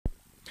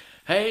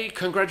Hey,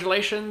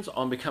 congratulations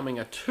on becoming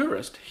a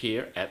tourist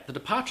here at the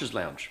Departures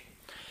Lounge.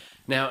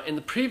 Now, in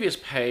the previous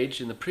page,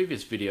 in the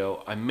previous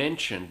video, I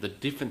mentioned the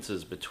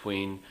differences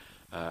between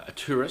a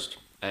tourist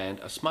and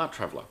a smart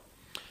traveler.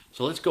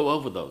 So let's go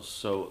over those.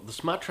 So the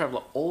smart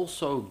traveler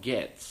also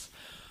gets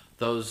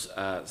those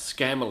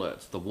scam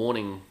alerts, the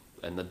warning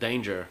and the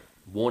danger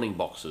warning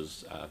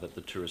boxes that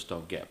the tourists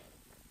don't get.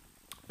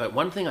 But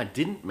one thing I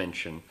didn't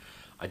mention,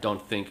 I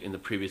don't think, in the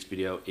previous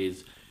video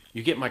is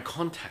you get my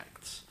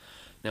contacts.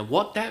 Now,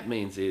 what that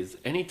means is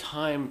any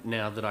time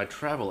now that I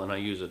travel and I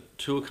use a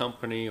tour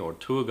company or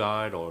tour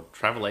guide or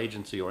travel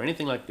agency or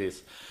anything like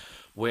this,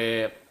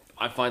 where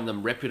I find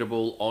them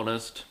reputable,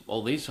 honest,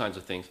 all these kinds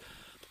of things,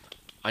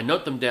 I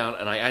note them down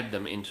and I add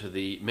them into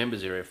the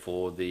members area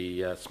for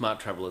the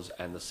smart travelers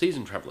and the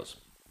seasoned travelers.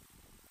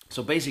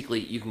 So basically,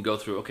 you can go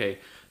through, okay,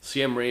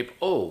 Siem Reap,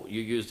 oh, you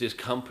use this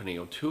company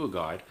or tour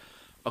guide,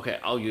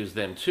 okay, I'll use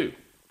them too.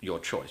 Your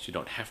choice, you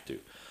don't have to.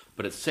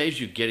 But it saves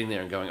you getting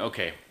there and going,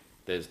 okay,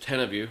 there's 10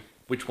 of you,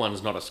 which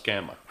one's not a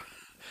scammer?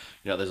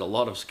 There's a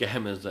lot of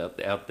scammers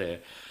out there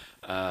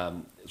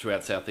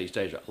throughout Southeast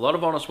Asia. A lot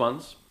of honest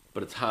ones,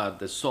 but it's hard.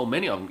 There's so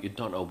many of them, you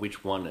don't know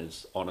which one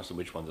is honest and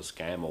which one's a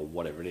scam or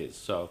whatever it is.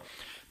 So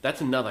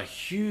that's another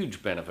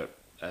huge benefit,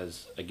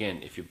 as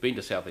again, if you've been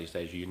to Southeast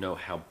Asia, you know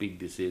how big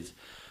this is.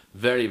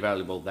 Very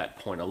valuable, that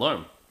point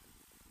alone.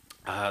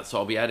 So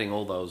I'll be adding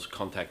all those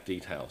contact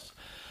details.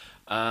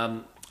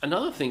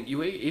 Another thing,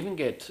 you even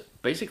get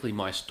basically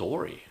my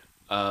story.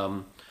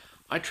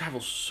 I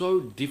travel so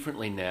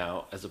differently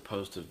now as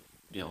opposed to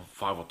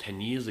 5 or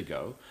 10 years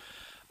ago,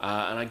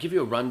 and I give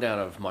you a rundown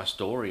of my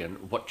story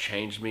and what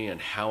changed me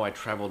and how I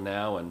travel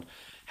now and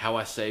how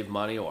I save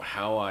money or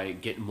how I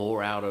get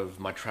more out of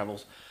my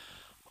travels.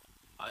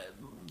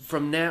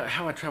 From now,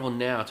 how I travel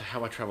now to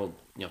how I traveled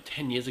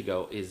 10 years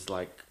ago is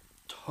like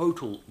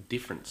total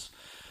difference.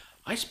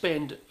 I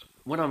spend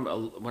when I'm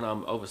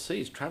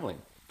overseas traveling,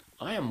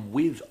 I am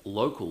with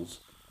locals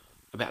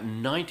about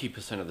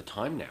 90% of the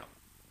time now.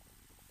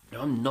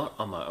 Now, I'm not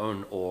on my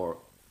own or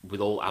with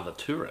all other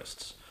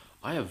tourists.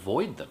 I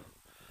avoid them.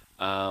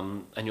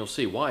 And you'll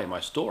see why in my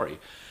story.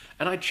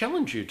 And I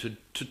challenge you to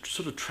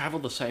sort of travel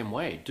the same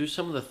way. Do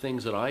some of the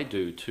things that I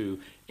do to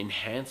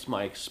enhance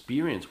my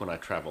experience when I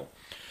travel.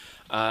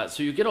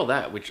 So you get all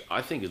that, which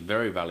I think is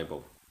very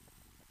valuable.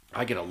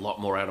 I get a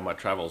lot more out of my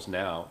travels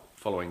now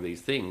following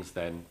these things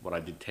than what I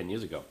did 10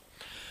 years ago.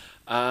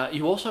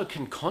 You also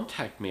can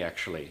contact me,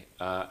 actually.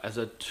 As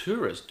a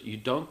tourist, you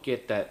don't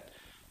get that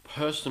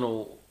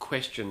personal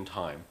question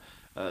time.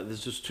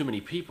 There's just too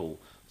many people,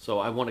 so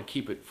I want to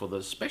keep it for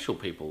the special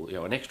people,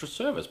 an extra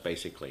service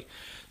basically.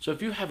 So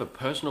if you have a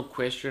personal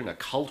question, a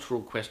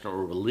cultural question,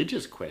 or a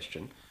religious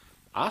question,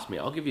 ask me,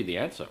 I'll give you the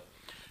answer.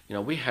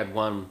 We had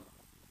one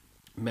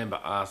member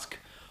ask,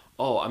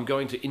 oh, I'm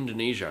going to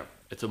Indonesia.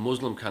 It's a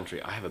Muslim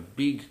country. I have a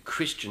big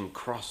Christian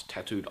cross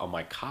tattooed on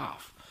my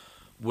calf.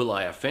 Will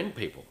I offend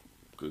people?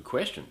 Good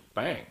question.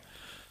 Bang.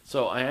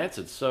 So I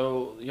answered.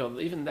 So,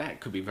 even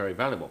that could be very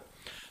valuable.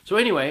 So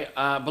anyway,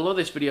 below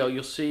this video,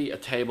 you'll see a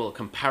table, a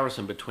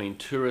comparison between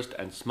tourist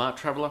and smart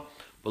traveler.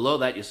 Below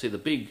that, you'll see the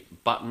big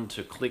button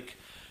to click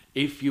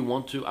if you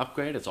want to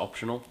upgrade. It's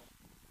optional.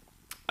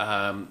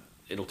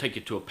 It'll take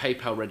you to a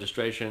PayPal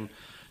registration,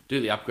 do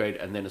the upgrade,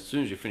 and then as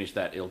soon as you finish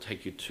that, it'll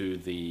take you to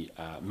the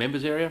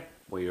members area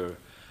where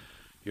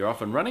you're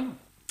off and running.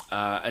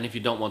 And if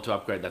you don't want to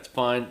upgrade, that's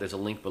fine. There's a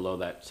link below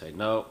that. Say,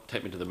 no,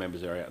 take me to the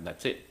members area, and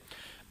that's it.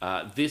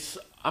 This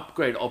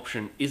upgrade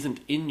option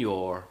isn't in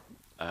your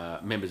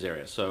members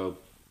area. So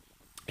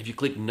if you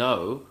click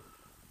no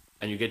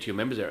and you get to your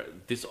members area,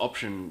 this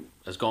option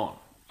is gone.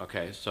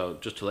 Okay, so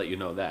just to let you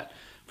know that.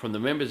 From the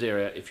members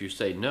area, if you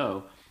say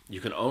no,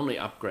 you can only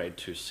upgrade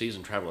to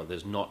seasoned traveler.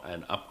 There's not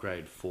an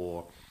upgrade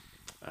for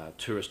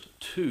tourist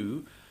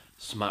to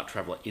smart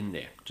traveler in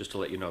there, just to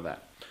let you know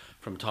that.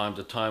 From time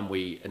to time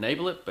we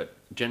enable it, but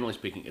generally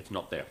speaking, it's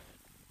not there.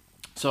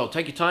 So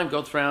take your time,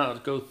 go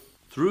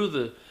through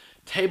the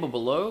table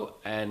below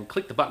and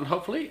click the button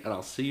hopefully, and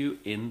I'll see you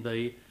in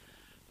the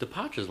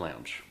Departures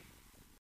Lounge.